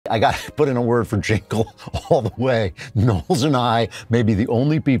I got to put in a word for Jingle All the Way. Knowles and I may be the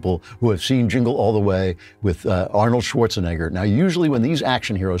only people who have seen Jingle All the Way with Arnold Schwarzenegger. Now, usually when these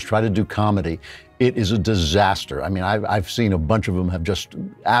action heroes try to do comedy, it is a disaster. I mean, I've seen a bunch of them have just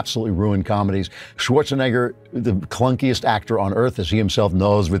absolutely ruined comedies. Schwarzenegger, the clunkiest actor on earth, as he himself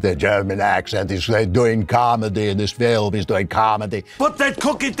knows, with their German accent, he's doing comedy in this film, he's doing comedy. Put that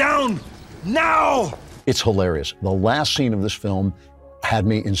cookie down, now! It's hilarious. The last scene of this film had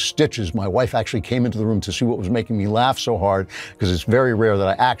me in stitches. My wife actually came into the room to see what was making me laugh so hard, because it's very rare that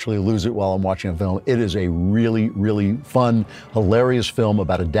I actually lose it while I'm watching a film. It is a really, really fun, hilarious film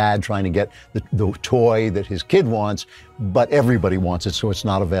about a dad trying to get the toy that his kid wants, but everybody wants it, so it's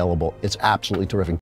not available. It's absolutely terrific.